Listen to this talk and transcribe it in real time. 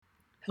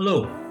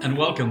Hello and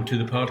welcome to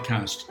the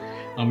podcast.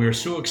 And we are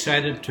so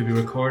excited to be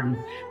recording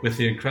with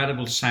the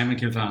incredible Simon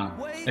Cavan.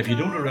 If you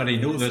don't already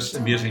know this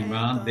amazing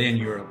man, then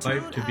you're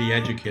about to be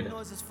educated.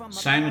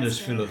 Simon is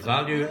full of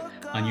value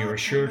and you are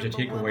sure to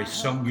take away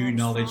some new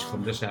knowledge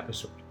from this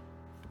episode.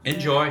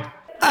 Enjoy.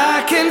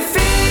 I can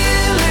feel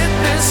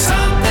it, there's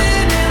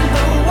something in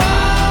the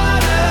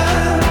water.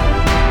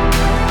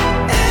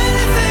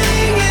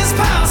 Anything is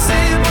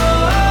possible.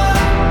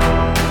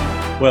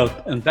 Well,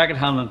 in Beckett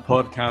Hanlon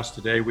podcast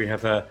today, we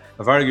have a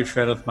very good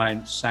friend of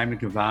mine, Simon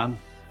Cavan,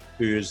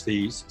 who is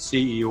the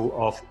CEO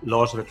of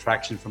Laws of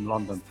Attraction from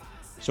London.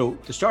 So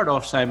to start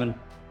off, Simon,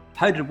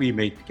 how did we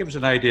meet? Give us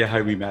an idea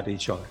how we met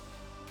each other.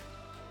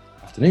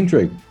 Afternoon,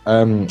 Drew.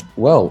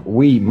 Well,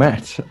 we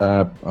met,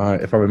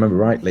 if I remember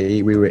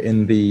rightly, we were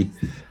in the,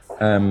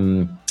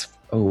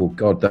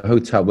 the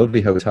hotel,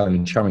 lovely hotel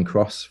in Charing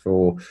Cross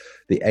for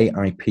the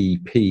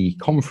AIPP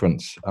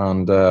conference.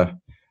 And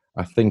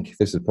I think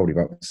this is probably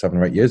about 7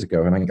 or 8 years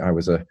ago. And I think I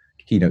was a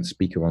keynote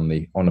speaker on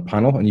the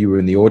panel and you were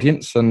in the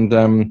audience.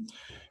 And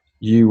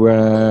you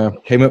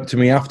came up to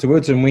me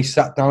afterwards and we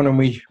sat down and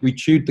we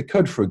chewed the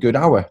cud for a good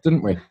hour,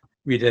 didn't we?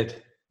 We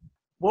did.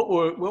 What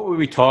were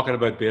we talking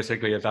about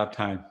basically at that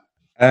time?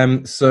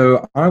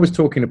 So I was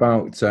talking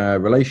about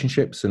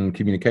relationships and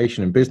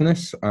communication in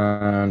business,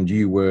 and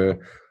you were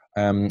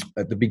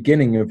at the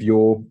beginning of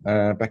your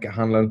Beckett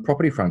Hanlon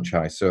property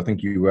franchise. So I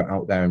think you were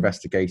out there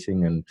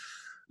investigating and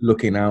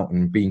looking out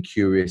and being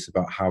curious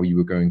about how you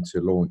were going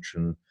to launch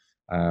and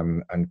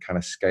kind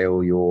of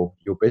scale your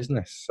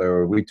business.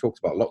 So we talked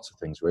about lots of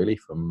things really,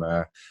 from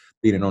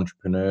being an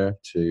entrepreneur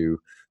to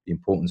the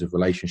importance of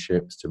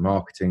relationships, to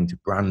marketing, to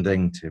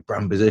branding, to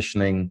brand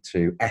positioning,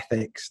 to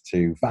ethics,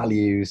 to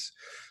values,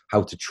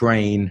 how to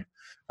train.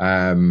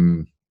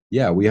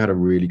 We had a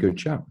really good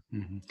chat.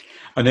 Mm-hmm.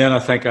 And then I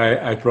think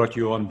I brought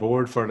you on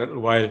board for a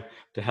little while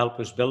to help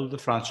us build the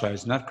franchise.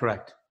 Isn't that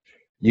correct?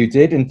 You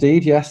did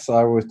indeed, yes.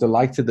 I was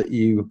delighted that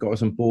you got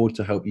us on board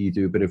to help you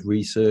do a bit of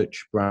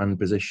research, brand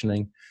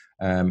positioning,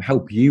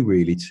 help you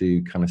really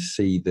to kind of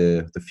see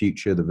the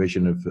future, the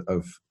vision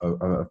of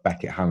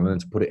Beckett Hanlon,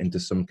 and to put it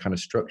into some kind of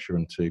structure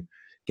and to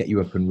get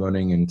you up and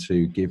running and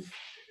to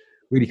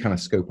really kind of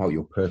scope out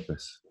your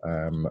purpose,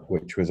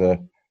 which was a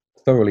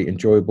thoroughly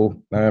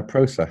enjoyable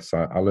process.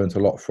 I learned a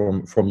lot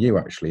from you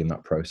actually in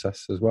that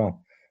process as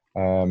well.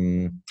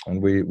 And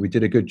we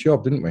did a good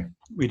job, didn't we?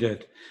 We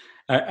did.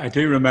 I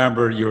do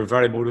remember you were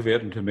very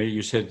motivating to me.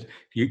 You said,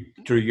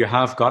 Drew, you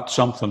have got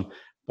something,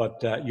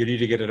 but you need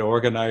to get it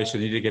organized, you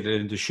need to get it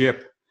into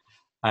shape.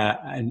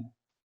 And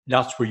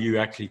that's where you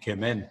actually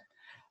came in.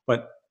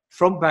 But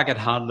from Beckett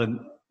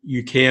Hanlon,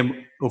 you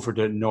came over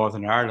to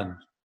Northern Ireland,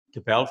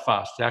 to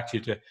Belfast,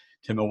 actually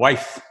to my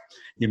wife.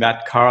 You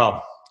met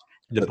Carol,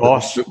 the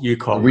boss, you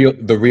call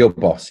the real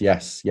boss,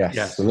 yes.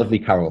 The lovely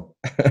Carol.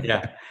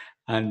 Yeah.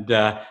 And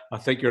I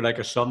think you're like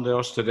a son to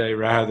us today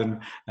rather than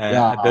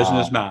a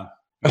businessman.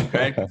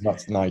 Okay,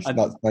 that's nice.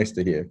 That's nice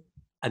to hear.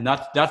 And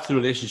that's the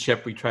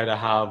relationship we try to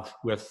have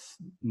with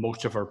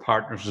most of our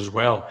partners as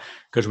well,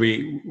 because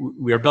we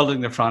are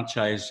building the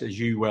franchise, as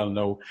you well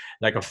know,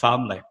 like a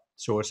family.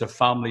 So it's a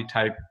family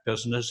type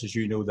business. As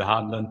you know, the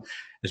Hanlon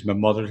is my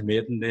mother's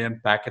maiden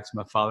name, Beckett's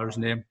my father's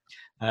name.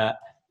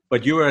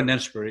 But you are an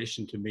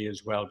inspiration to me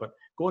as well. But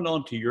going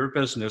on to your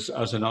business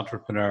as an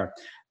entrepreneur,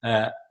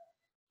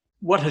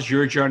 what has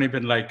your journey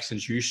been like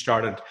since you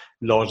started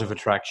Laws of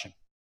Attraction?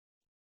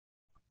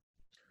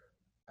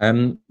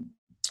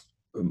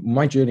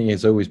 My journey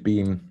has always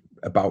been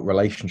about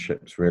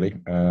relationships, really.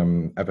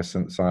 Ever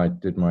since I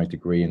did my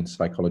degree in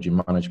psychology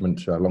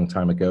management a long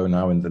time ago,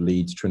 now in the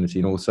Leeds Trinity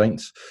and All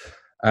Saints,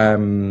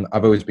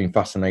 I've always been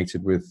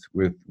fascinated with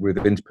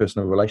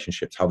interpersonal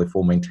relationships, how they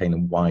form, maintain,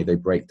 and why they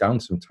break down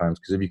sometimes.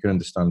 Because if you can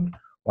understand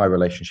why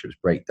relationships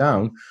break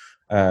down,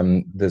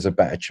 there's a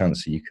better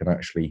chance that you can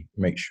actually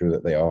make sure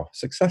that they are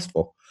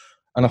successful.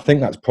 And I think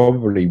that's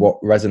probably what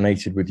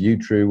resonated with you,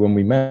 Drew, when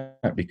we met,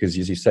 because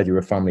as you said, you're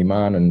a family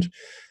man and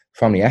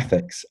family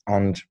ethics.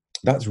 And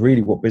that's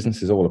really what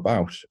business is all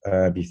about.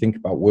 If you think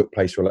about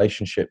workplace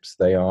relationships,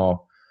 they're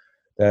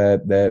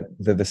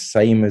the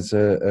same as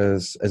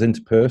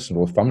interpersonal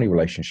or family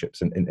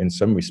relationships. In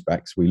some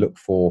respects, we look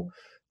for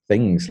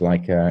things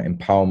like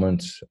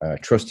empowerment,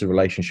 trusted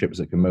relationships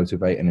that can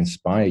motivate and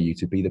inspire you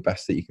to be the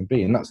best that you can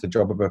be. And that's the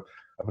job of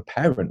a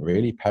parent,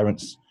 really.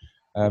 Parents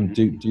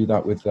do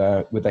that with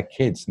their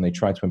kids, and they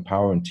try to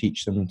empower and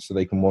teach them so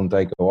they can one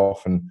day go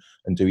off and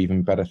do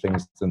even better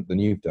things than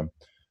you've done.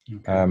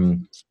 Okay.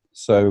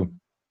 So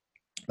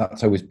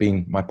that's always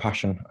been my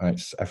passion, and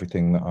it's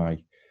everything that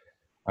I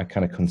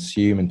kind of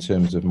consume in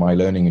terms of my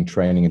learning and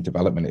training and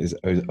development is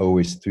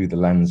always through the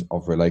lens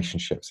of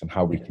relationships and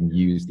how we can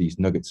use these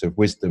nuggets of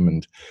wisdom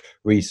and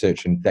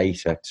research and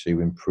data to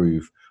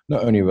improve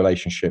not only a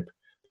relationship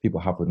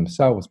people have with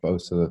themselves, but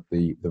also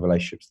the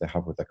relationships they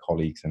have with their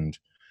colleagues and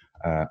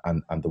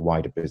the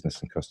wider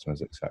business and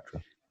customers,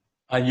 etc.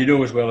 And you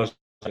know as well as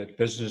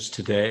business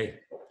today,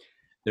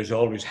 there's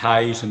always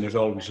highs and there's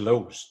always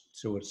lows.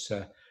 So it's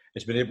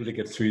been able to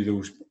get through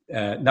those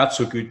not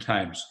so good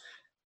times.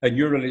 in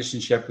your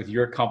relationship with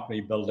your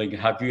company building,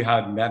 have you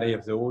had many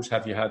of those?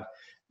 Have you had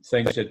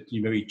things that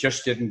you maybe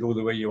just didn't go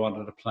the way you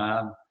wanted to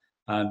plan?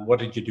 And what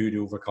did you do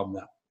to overcome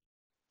that?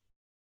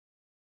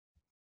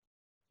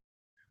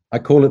 I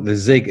call it the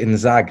zig and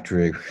zag,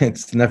 Drew.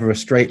 It's never a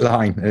straight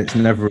line. It's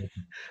never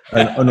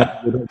an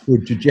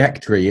upward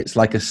trajectory. It's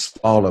like a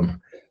slalom.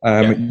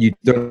 Yeah. You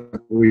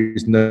don't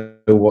always know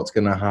what's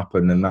going to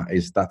happen, and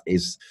that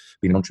is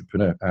being an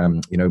entrepreneur.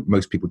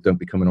 Most people don't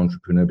become an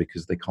entrepreneur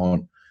because they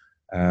can't,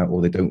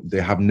 or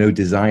they have no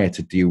desire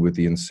to deal with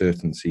the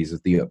uncertainties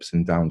of the ups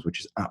and downs,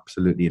 which is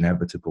absolutely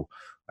inevitable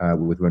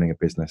with running a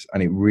business.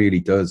 And it really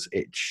does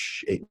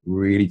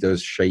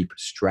shape,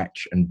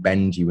 stretch, and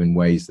bend you in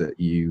ways that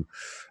you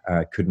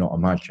could not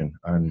imagine.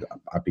 And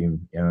I've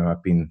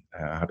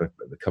had a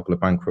couple of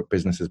bankrupt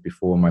businesses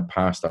before in my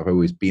past. I've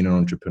always been an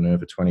entrepreneur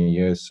for 20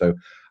 years, so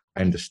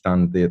I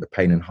understand the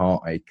pain and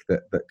heartache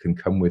that can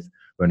come with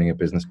running a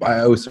business. But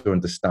I also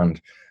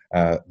understand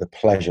the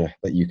pleasure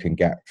that you can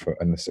get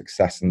and the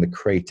success and the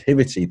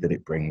creativity that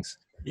it brings.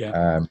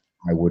 Yeah.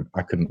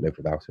 I couldn't live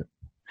without it.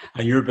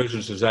 And your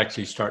business is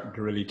actually starting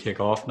to really take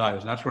off now,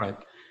 isn't that right?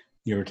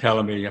 You were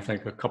telling me, I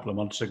think, a couple of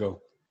months ago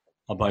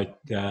about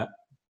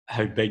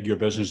how big your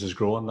business is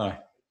growing now.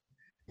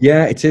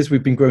 Yeah, it is.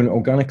 We've been growing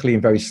organically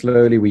and very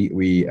slowly.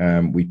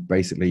 We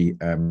basically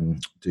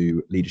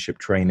do leadership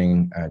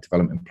training,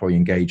 develop employee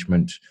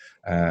engagement,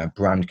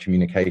 brand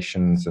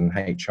communications, and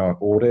HR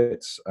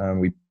audits.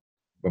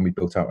 When we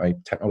built out a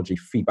technology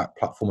feedback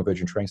platform of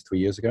Virgin Trains 3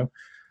 years ago.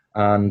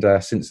 And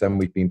since then,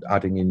 we've been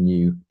adding in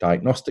new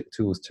diagnostic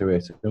tools to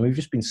it. And we've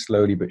just been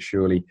slowly but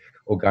surely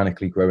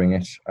organically growing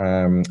it.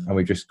 And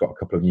we've just got a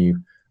couple of new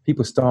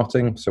people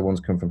starting. So one's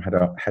come from head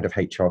of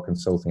HR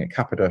consulting at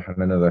Capita,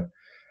 and another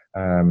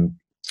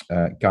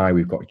guy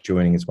we've got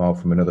joining as well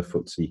from another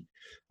FTSE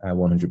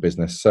 100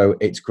 business. So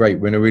it's great.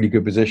 We're in a really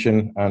good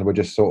position, and we're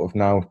just sort of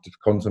now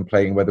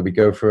contemplating whether we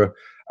go for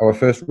our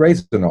first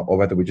raise or not, or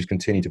whether we just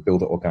continue to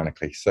build it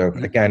organically. So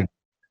again,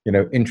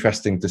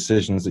 interesting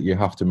decisions that you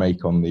have to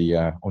make on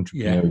the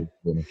entrepreneurial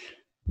journey.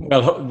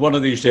 Well, one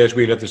of these days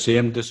we'll have the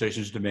same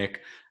decisions to make.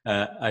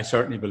 I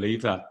certainly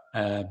believe that.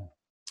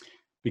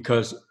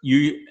 Because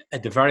you,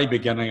 at the very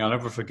beginning, I'll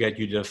never forget,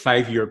 you did a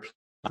 5-year plan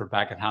for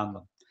Beckett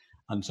Hanlon.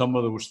 And some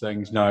of those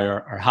things now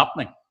are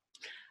happening.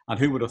 And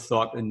who would have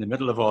thought in the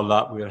middle of all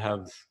that we'll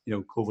have,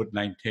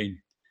 COVID-19?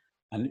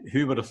 And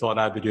who would have thought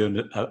I'd be doing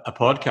a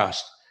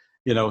podcast?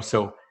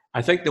 So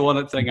I think the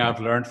one thing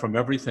I've learned from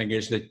everything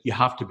is that you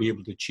have to be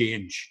able to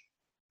change,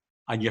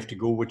 and you have to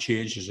go with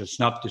changes. It's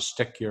not to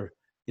stick to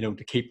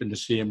keep in the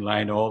same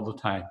line all the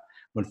time.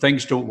 When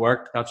things don't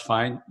work, that's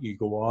fine. You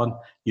go on,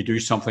 you do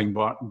something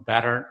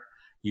better,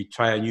 you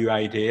try a new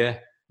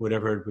idea,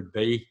 whatever it would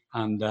be.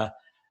 And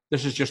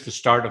this is just the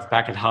start of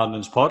Beckett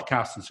Hanlon's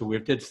podcast. And so we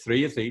did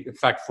 3 of these, in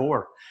fact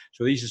 4.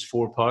 So these is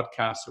 4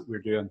 podcasts that we're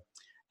doing.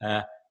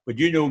 But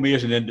you know me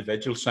as an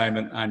individual,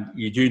 Simon, and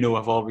you do know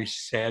I've always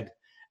said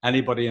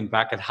anybody in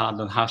Beckett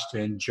Hanlon has to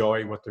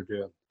enjoy what they're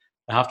doing.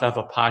 They have to have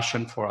a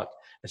passion for it.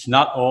 It's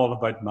not all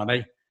about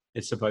money.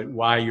 It's about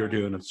why you're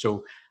doing it.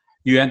 So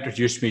you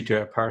introduced me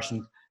to a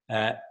person,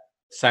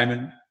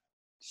 Simon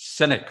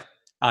Sinek,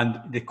 and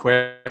the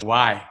question,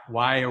 why?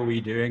 Why are we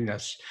doing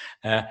this?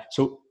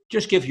 So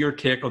just give your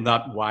take on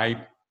that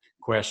why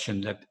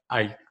question that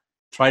I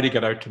try to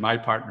get out to my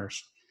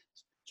partners.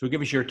 So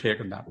give us your take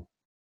on that.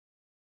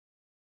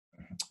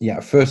 Yeah,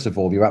 first of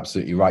all, you're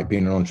absolutely right.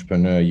 Being an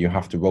entrepreneur, you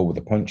have to roll with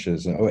the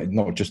punches.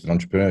 Not just an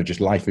entrepreneur, just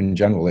life in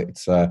general.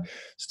 It's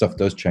stuff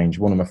does change.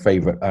 One of my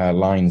favorite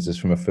lines is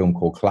from a film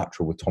called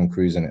Collateral with Tom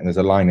Cruise in it, and there's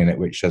a line in it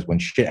which says, "When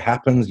shit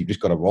happens, you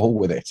just got to roll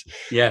with it."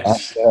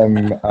 Yes.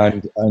 And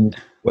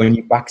when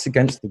your back's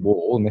against the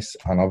wall,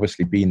 and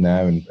obviously been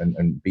there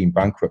and been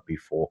bankrupt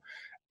before,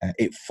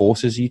 it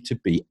forces you to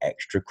be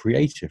extra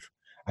creative.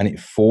 And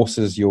it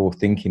forces your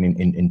thinking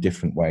in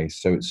different ways.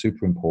 So it's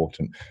super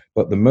important.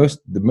 But the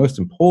most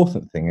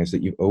important thing is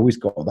that you've always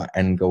got that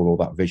end goal or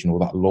that vision or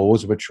that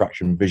laws of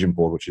attraction vision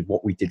board, which is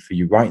what we did for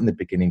you right in the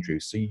beginning, Drew.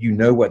 So you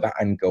know where that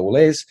end goal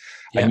is,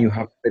 and you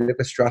have a bit of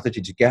a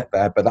strategy to get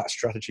there, but that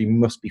strategy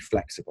must be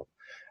flexible.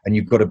 And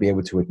you've got to be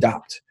able to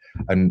adapt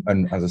and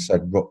as I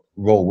said,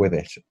 roll with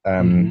it.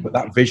 But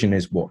that vision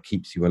is what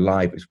keeps you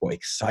alive. It's what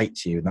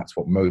excites you, and that's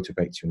what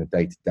motivates you in the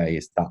day to day.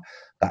 Is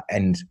that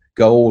end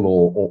goal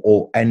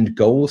or end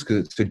goals,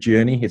 because it's a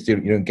journey. You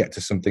don't get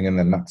to something and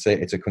then that's it.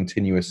 It's a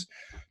continuous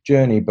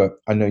journey. But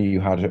I know you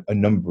had a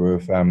number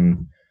of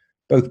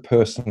both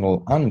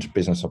personal and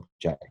business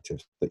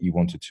objectives that you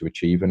wanted to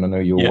achieve, and I know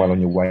you're well on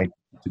your way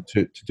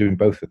to doing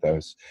both of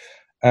those.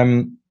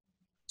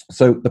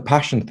 So the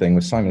passion thing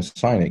with Simon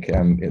Sinek,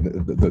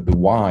 the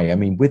why, I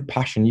mean, with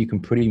passion, you can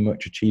pretty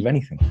much achieve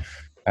anything.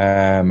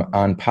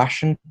 And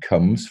passion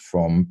comes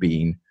from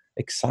being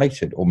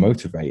excited or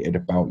motivated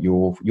about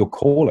your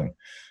calling.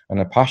 And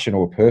a passion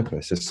or a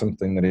purpose is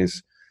something that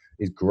is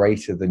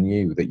greater than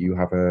you, that you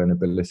have an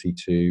ability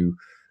to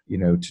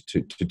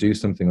do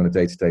something on a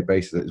day-to-day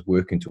basis that is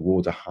working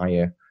towards a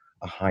higher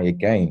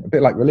gain, a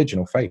bit like religion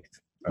or faith.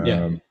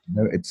 Yeah.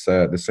 It's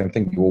the same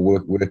thing.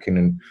 You're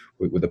working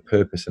with a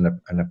purpose and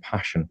a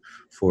passion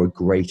for a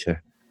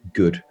greater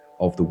good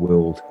of the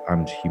world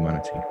and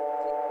humanity.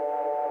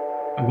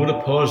 I'm going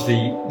to pause the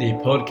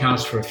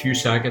podcast for a few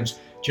seconds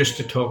just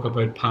to talk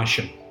about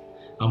passion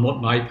and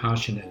what my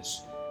passion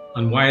is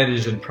and why it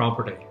is in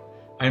property.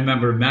 I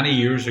remember many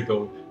years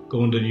ago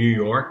going to New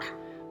York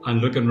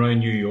and looking around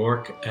New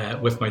York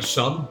with my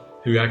son,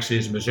 who actually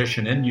is a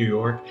musician in New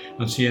York,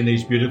 and seeing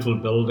these beautiful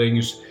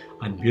buildings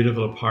and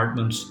beautiful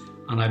apartments.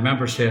 And I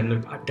remember saying,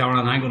 look,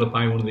 Darren, I'm going to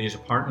buy one of these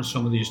apartments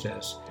some of these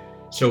days.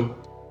 So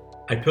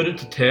I put it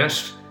to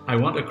test. I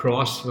went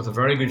across with a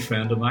very good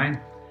friend of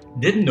mine.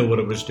 Didn't know what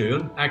I was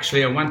doing.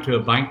 Actually, I went to a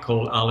bank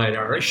called Allied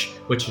Irish,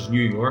 which is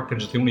New York, and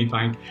it's the only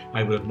bank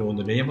I would have known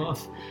the name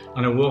of.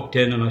 And I walked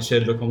in and I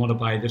said, look, I want to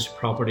buy this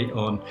property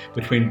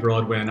between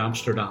Broadway and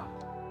Amsterdam.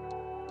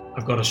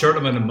 I've got a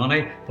certain amount of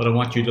money, but I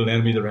want you to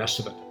lend me the rest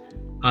of it.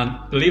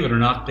 And believe it or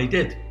not, they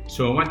did.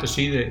 So I went to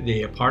see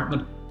the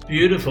apartment,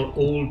 beautiful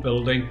old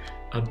building,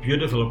 a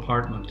beautiful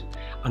apartment.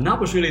 And that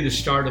was really the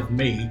start of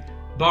me,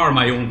 bar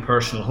my own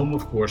personal home,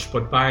 of course,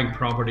 but buying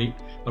property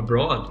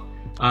abroad.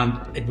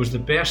 And it was the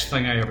best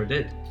thing I ever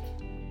did.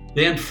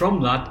 Then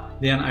from that,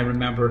 I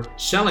remember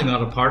selling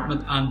that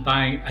apartment and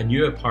buying a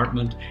new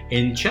apartment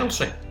in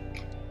Chelsea.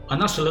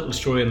 And that's a little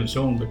story on its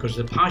own, because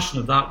the passion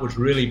of that was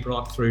really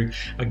brought through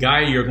a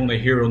guy you're going to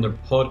hear on the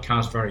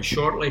podcast very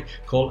shortly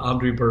called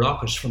Andrew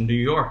Barakis from New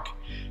York,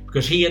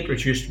 because he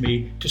introduced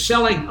me to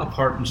selling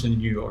apartments in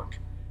New York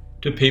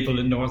to people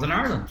in Northern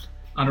Ireland.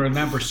 And I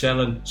remember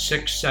selling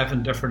 6,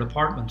 7 different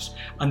apartments.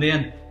 And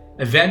then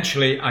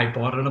eventually I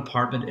bought an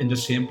apartment in the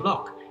same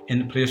block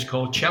in a place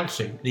called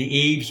Chelsea, the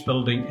Eaves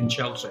building in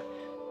Chelsea.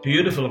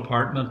 Beautiful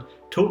apartment,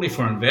 totally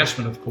for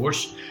investment, of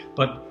course,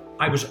 but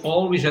I was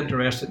always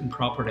interested in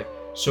property.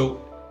 So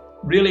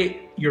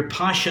really, your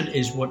passion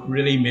is what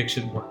really makes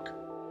it work.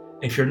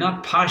 If you're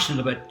not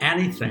passionate about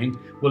anything,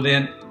 well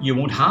then you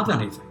won't have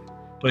anything.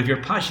 But if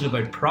you're passionate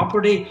about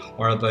property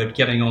or about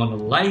getting on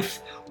in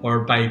life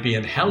or by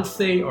being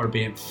healthy or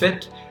being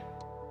fit,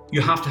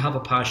 you have to have a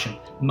passion.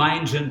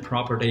 Mine's in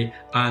property,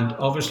 and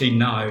obviously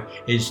now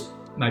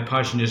my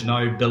passion is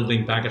now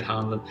building Beckett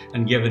Hanlon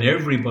and giving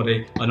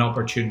everybody an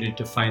opportunity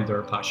to find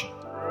their passion.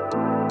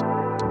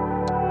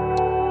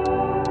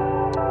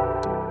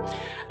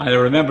 I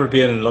remember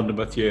being in London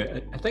with you,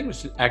 I think it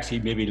was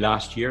actually maybe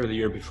last year or the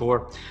year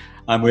before,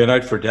 and we went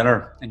out for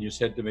dinner, and you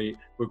said to me,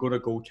 we're going to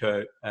go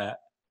to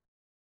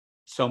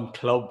some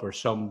club or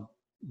some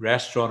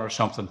restaurant or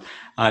something,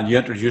 and you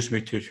introduced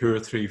me to 2 or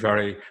 3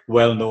 very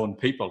well-known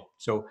people.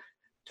 So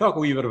talk a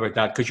wee bit about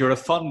that, because you're a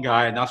fun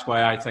guy, and that's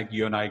why I think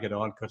you and I get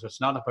on, because it's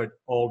not about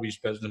always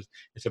business,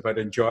 it's about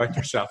enjoying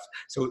yourself.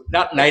 So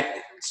that night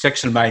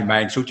sticks in my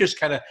mind. So just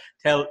kind of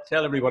tell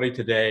everybody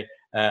today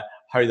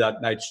how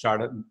that night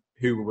started and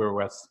who we were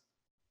with.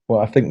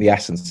 Well, I think the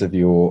essence of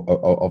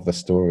the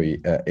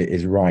story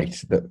is right.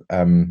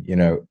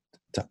 That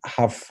to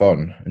have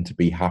fun and to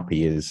be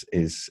happy is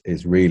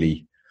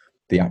really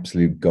the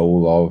absolute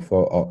goal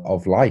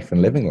of life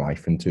and living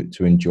life, and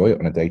to enjoy it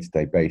on a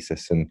day-to-day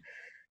basis. And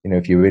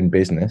if you're in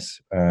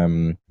business,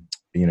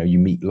 you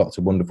meet lots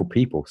of wonderful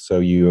people. So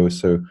you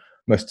also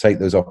must take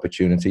those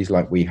opportunities,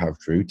 like we have,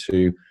 Drew,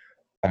 to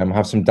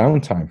have some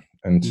downtime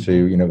and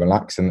to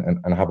relax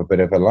and have a bit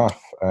of a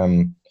laugh.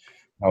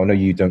 I know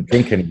you don't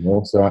drink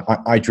anymore, so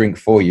I drink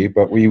for you.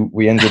 But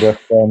we ended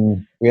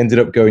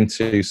up going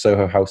to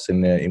Soho House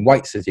in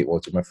White City. It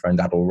was with my friend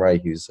Adol Ray,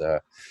 who's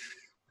a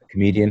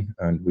comedian,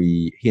 and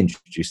he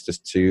introduced us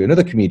to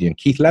another comedian,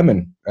 Keith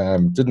Lemon,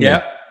 didn't he?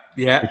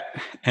 Yeah,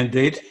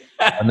 indeed.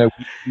 I know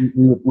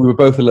we were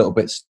both a little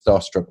bit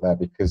starstruck there,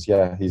 because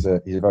he's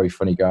a very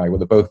funny guy. Well,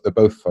 they're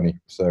both funny.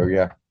 So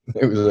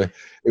it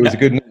was a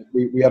good night.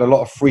 We had a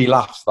lot of free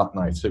laughs that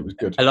night, so it was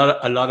good. A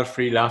lot of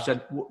free laughs.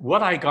 And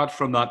what I got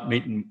from that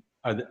meeting,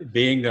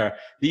 being there,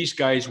 these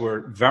guys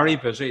were very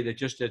busy. They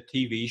just did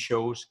TV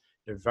shows.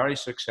 They're very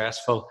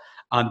successful,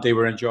 and they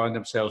were enjoying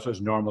themselves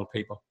as normal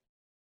people.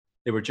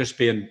 They were just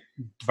being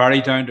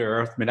very down to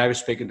earth. I mean, I was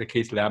speaking to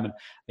Keith Lemon.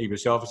 He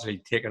was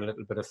obviously taking a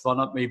little bit of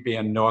fun at me,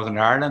 being Northern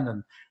Ireland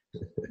and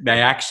my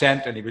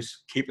accent, and he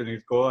was keeping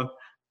it going.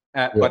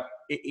 But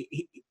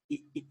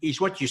he's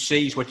what you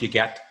see, is what you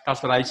get.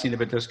 That's what I've seen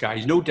about this guy.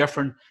 He's no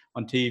different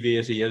on TV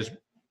as he is.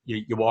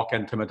 You walk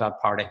into him at that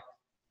party.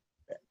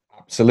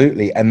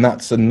 Absolutely. And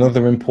that's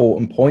another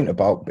important point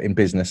about in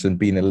business and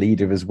being a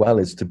leader as well,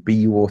 is to be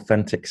your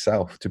authentic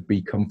self, to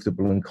be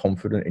comfortable and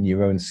confident in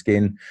your own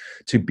skin,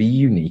 to be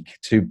unique,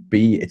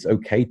 it's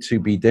okay to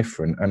be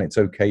different, and it's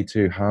okay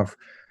to have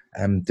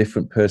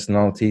different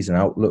personalities and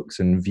outlooks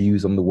and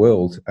views on the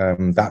world.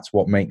 That's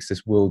what makes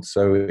this world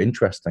so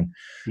interesting.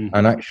 Mm-hmm.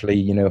 And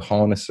actually,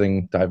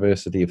 harnessing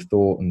diversity of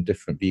thought and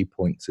different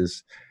viewpoints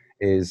is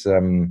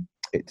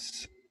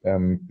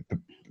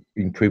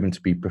been proven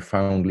to be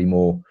profoundly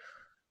more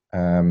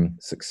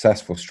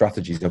successful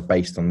strategies are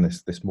based on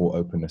this more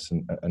openness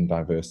and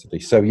diversity.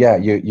 So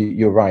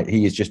you're right.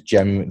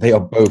 They are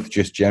both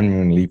just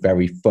genuinely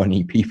very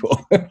funny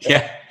people.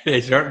 Yeah,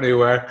 they certainly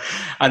were.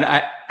 And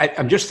I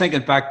I'm just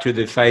thinking back to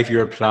the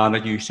 5-year plan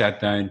that you set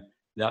down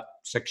that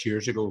 6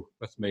 years ago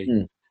with me.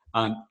 Mm.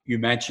 And you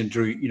mentioned,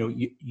 Drew,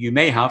 you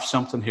may have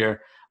something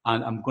here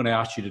and I'm going to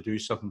ask you to do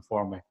something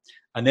for me.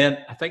 And then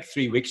I think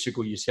 3 weeks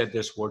ago, you said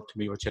this word to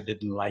me, which I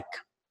didn't like.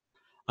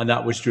 And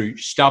that was, Drew,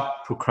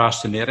 stop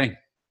procrastinating.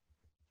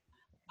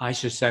 I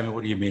said, Simon,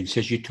 what do you mean? He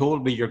says, you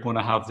told me you're going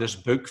to have this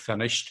book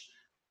finished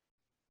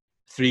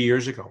 3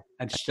 years ago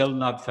and still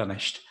not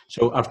finished.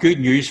 So I've good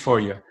news for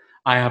you.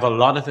 I have a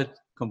lot of it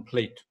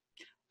complete.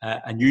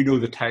 And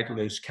the title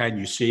is Can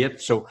You See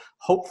It? So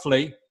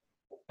hopefully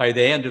by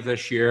the end of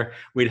this year,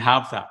 we'll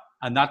have that.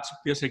 And that's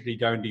basically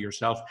down to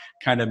yourself,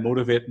 kind of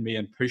motivating me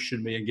and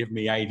pushing me and giving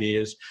me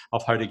ideas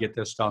of how to get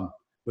this done.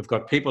 We've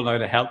got people now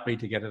to help me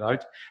to get it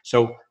out.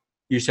 So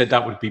you said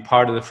that would be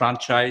part of the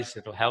franchise.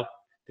 It'll help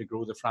to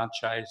grow the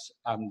franchise.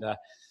 And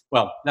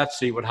well, let's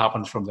see what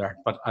happens from there.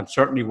 But I'm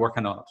certainly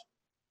working on it.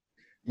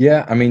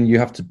 Yeah, I mean, you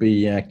have to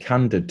be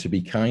candid to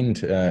be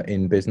kind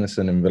in business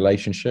and in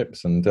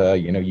relationships. And,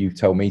 you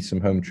tell me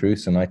some home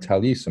truths and I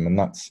tell you some. And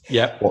that's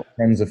what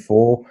friends are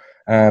for.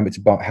 It's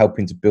about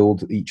helping to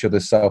build each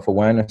other's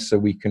self-awareness so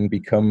we can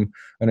become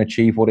and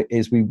achieve what it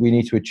is we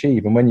need to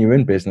achieve. And when you're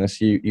in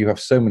business, you have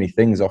so many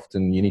things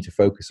often you need to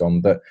focus on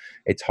that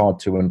it's hard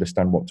to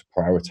understand what to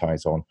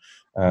prioritize on.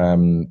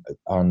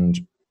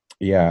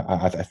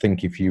 I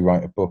think if you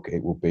write a book,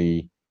 it'll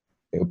be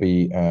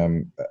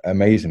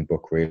amazing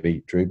book,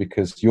 really, Drew,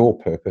 because your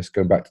purpose,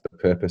 going back to the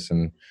purpose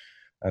and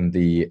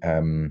the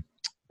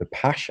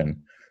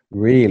passion,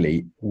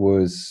 really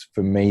was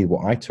for me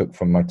what I took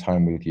from my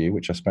time with you,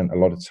 which I spent a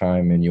lot of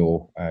time in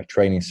your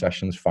training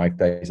sessions, 5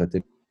 days I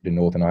did in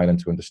Northern Ireland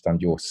to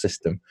understand your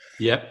system.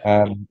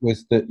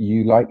 Was that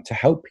you like to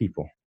help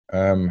people.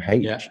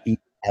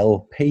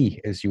 HELP,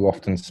 as you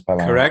often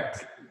spell out.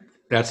 Correct.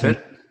 That's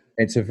it.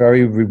 It's a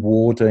very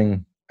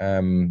rewarding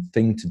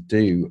thing to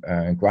do,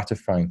 and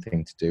gratifying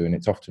thing to do, and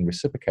it's often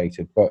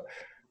reciprocated. But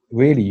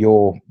really,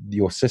 your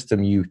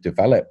system you've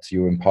developed,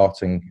 you're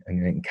imparting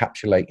and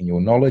encapsulating your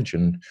knowledge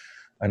and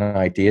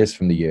ideas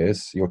from the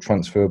years, your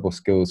transferable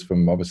skills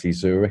from obviously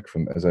Zurich,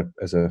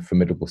 as a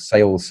formidable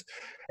sales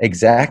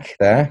exec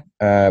there,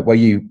 where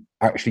you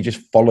actually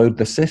just followed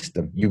the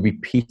system. You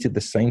repeated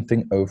the same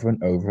thing over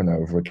and over and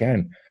over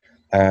again.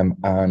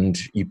 And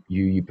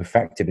you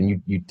perfected,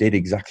 and you did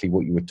exactly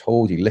what you were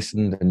told. You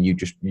listened, and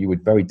you were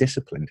very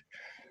disciplined.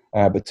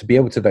 But to be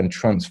able to then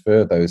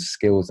transfer those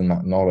skills and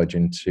that knowledge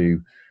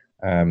into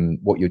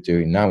what you're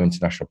doing now,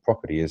 international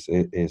property,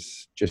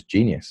 is just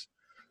genius.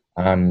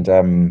 And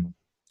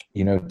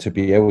to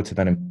be able to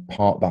then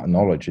impart that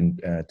knowledge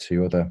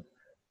to other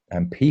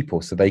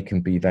people, so they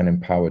can be then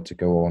empowered to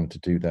go on to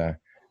do their,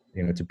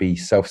 to be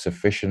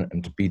self-sufficient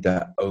and to be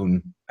their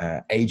own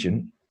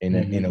agent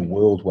in a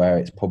world where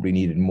it's probably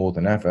needed more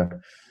than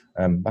ever.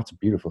 That's a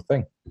beautiful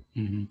thing.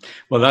 Mm-hmm.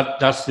 Well,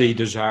 that's the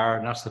desire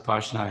and that's the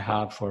passion I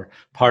have for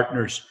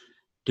partners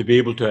to be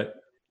able to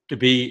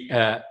be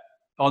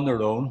on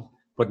their own,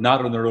 but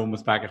not on their own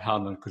with Beckett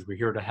Hanlon, because we're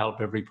here to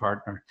help every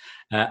partner.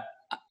 And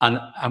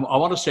I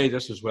want to say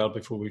this as well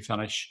before we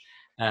finish.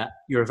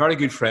 You're a very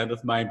good friend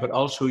of mine, but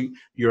also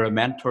you're a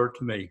mentor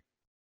to me.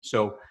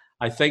 So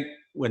I think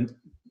when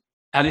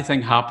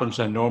anything happens,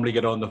 I normally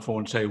get on the phone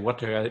and say, what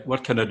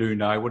can I do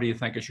now? What do you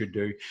think I should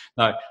do?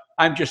 Now,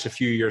 I'm just a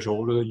few years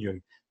older than you.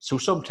 So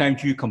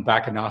sometimes you come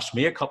back and ask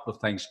me a couple of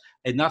things.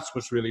 And that's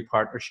what's really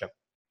partnership,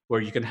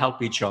 where you can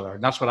help each other.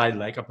 And that's what I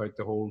like about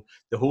the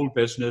whole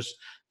business.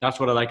 That's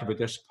what I like about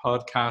this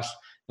podcast,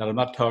 that I'm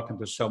not talking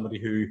to somebody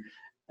who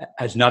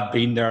has not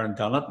been there and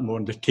done it, more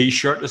in the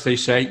T-shirt, as they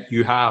say.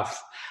 You have.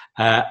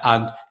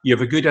 And you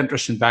have a good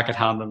interest in Beckett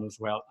Hanlon as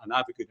well. And I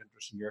have a good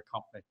interest in your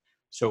company.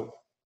 So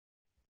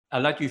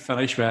I'll let you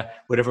finish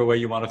whatever way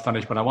you want to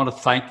finish, but I want to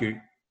thank you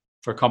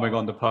for coming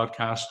on the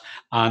podcast.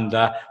 And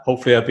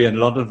hopefully I'll be in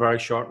London very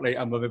shortly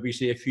and we'll maybe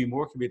see a few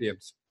more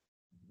comedians.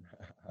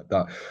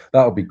 That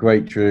would be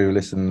great, Drew.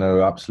 Listen,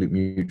 no, absolute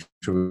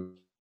mutual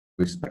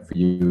respect for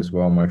you as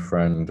well, my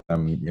friend.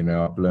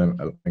 I've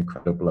learned an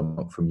incredible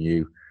amount from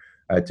you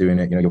doing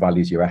it. Your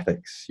values, your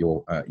ethics,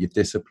 your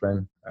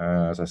discipline.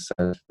 As I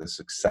said, the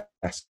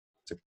success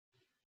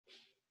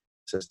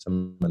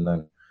system, and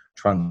then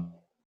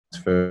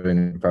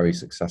transferring very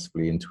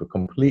successfully into a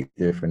completely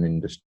different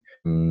industry.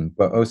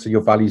 But also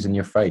your values and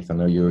your faith. I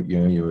know you're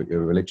a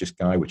religious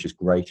guy, which is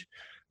great.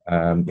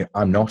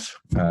 I'm not,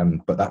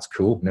 but that's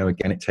cool.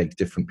 Again, it takes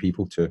different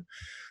people to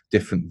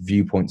different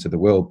viewpoints of the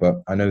world.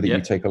 But I know that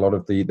you take a lot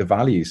of the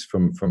values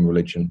from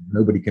religion.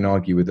 Nobody can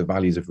argue with the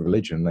values of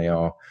religion. They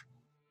are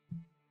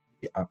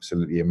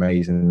absolutely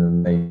amazing,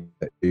 and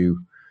they do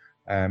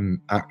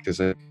act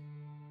as a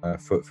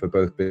for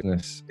both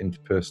business,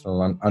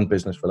 interpersonal, and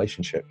business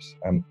relationships.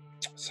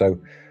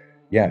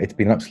 It's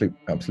been an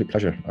absolute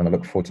pleasure, and I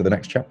look forward to the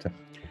next chapter.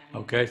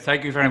 Okay,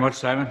 thank you very much,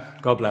 Simon.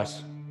 God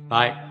bless.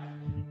 Bye.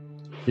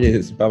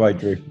 Cheers. Bye-bye,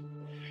 Drew.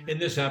 In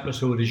this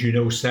episode, as you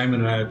know, Simon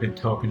and I have been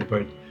talking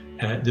about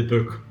the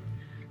book,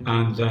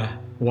 and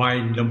why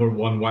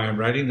I'm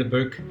writing the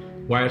book,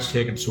 why it's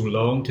taken so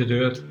long to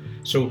do it.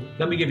 So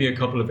let me give you a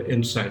couple of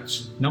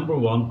insights. Number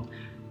one,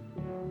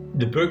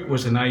 the book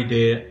was an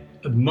idea,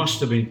 it must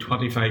have been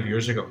 25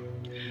 years ago.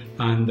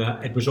 And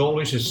it was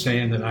always a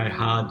saying that I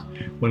had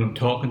when I'm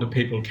talking to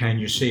people, can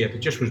you see it? It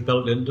just was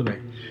built into me.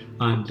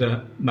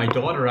 And my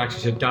daughter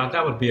actually said, Dad,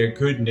 that would be a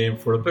good name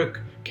for a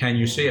book. Can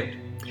you see it?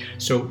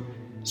 So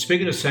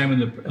speaking to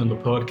Simon on the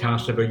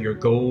podcast about your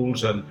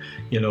goals and,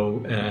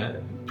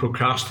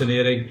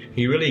 procrastinating,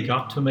 he really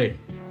got to me.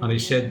 And he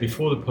said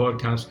before the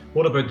podcast,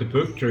 what about the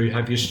book, Drew?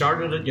 Have you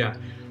started it yet?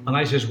 And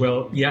I says,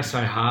 well, yes,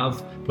 I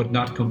have, but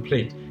not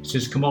complete. He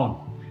says, come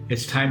on,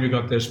 it's time you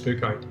got this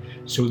book out.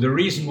 So the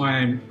reason why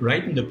I'm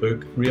writing the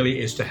book really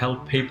is to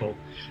help people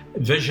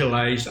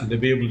visualize and to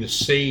be able to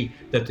see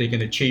that they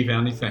can achieve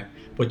anything.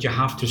 But you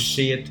have to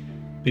see it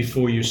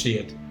before you see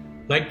it.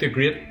 Like the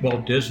great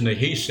Walt Disney,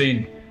 he's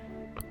seen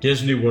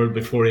Disney World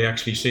before he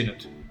actually seen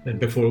it and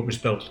before it was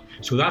built.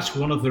 So that's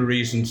one of the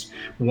reasons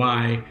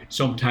why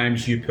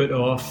sometimes you put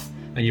off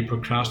and you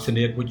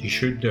procrastinate what you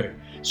should do.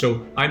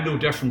 So I'm no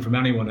different from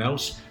anyone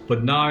else,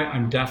 but now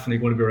I'm definitely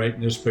going to be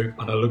writing this book,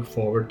 and I look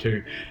forward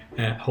to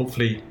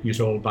hopefully you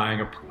all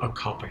buying a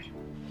copy.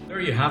 There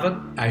you have it.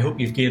 I hope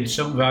you've gained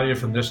some value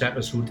from this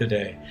episode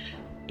today.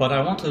 But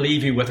I want to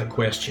leave you with a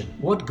question.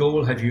 What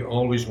goal have you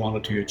always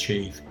wanted to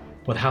achieve,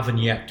 but haven't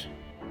yet?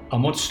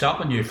 And what's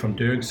stopping you from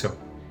doing so?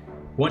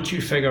 Once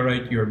you figure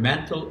out your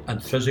mental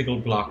and physical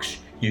blocks,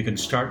 you can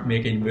start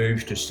making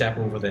moves to step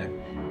over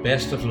them.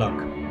 Best of luck.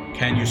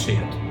 Can you see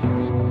it?